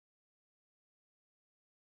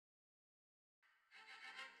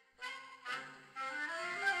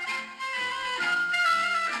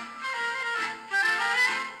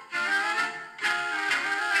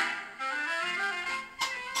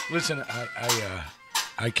Listen,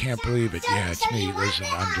 I can't believe it. Yeah, it's me. Listen,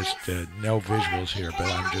 I'm just no visuals here, but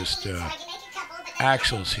I'm just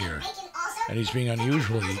Axel's here, and he's being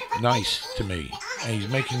unusually nice to me, and he's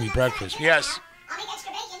making me breakfast. Yes.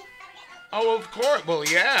 Oh, of course. Well,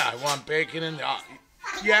 yeah, I want bacon and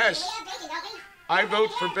yes. I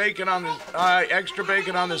vote for bacon on the extra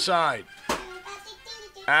bacon on the side.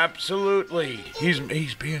 Absolutely. He's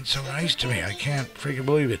being so nice to me. I can't freaking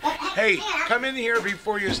believe it. Hey, come in here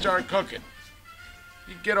before you start cooking.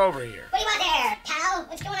 You get over here. What do you want there, pal?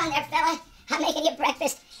 What's going on there, fella? I'm making you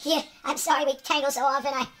breakfast. Yeah, I'm sorry we tangle so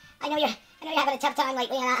often. I know you're having a tough time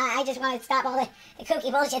lately, and I just want to stop all the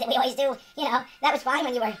kooky bullshit that we always do. You know, that was fine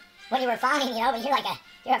when you were fine, you know, but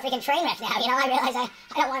you're a freaking train wreck now, you know. I realize I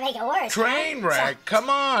don't want to make it worse. Train wreck? So, come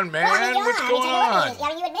on, man. Well, What's going on? I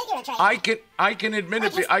mean, you admit you're a train wreck. I can admit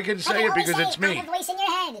it. I can say it because it's me. I'm the voice in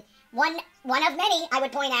your head. One of many, I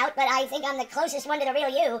would point out, but I think I'm the closest one to the real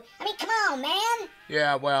you. I mean, come on, man.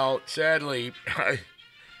 Yeah, well, sadly, I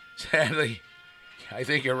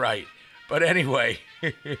think you're right. But anyway,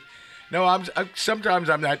 no, sometimes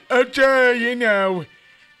I'm not. You know.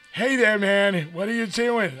 Hey there, man. What are you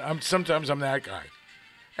doing? Sometimes I'm that guy.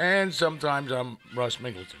 And sometimes I'm Russ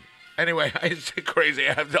Mingleton. Anyway, it's crazy.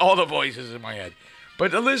 I have all the voices in my head.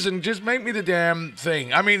 But listen, just make me the damn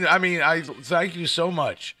thing. I mean, I thank you so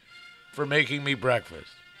much for making me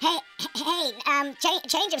breakfast. Hey,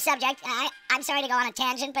 change of subject. I'm sorry to go on a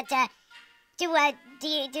tangent, but do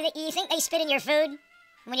you think they spit in your food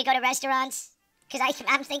when you go to restaurants? Because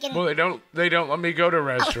I'm thinking. Well, they don't let me go to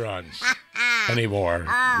restaurants anymore,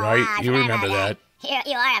 right? You remember that?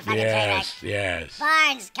 You are a fucking train wreck. Yes.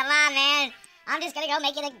 Barnes, come on, man. I'm just gonna go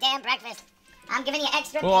make you the damn breakfast. I'm giving you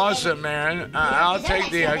extra. Well, awesome, man. I'll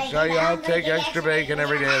take the extra. I'll take extra bacon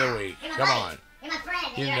every day of the week. Come on. You're my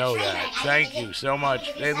friend. You know that. Thank you so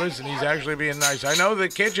much. Hey, listen, he's actually being nice. I know the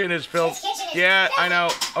kitchen is filled. Yeah, I know.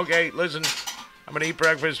 Okay, listen. I'm gonna eat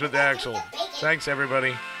breakfast with Axel. Thanks,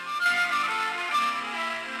 everybody.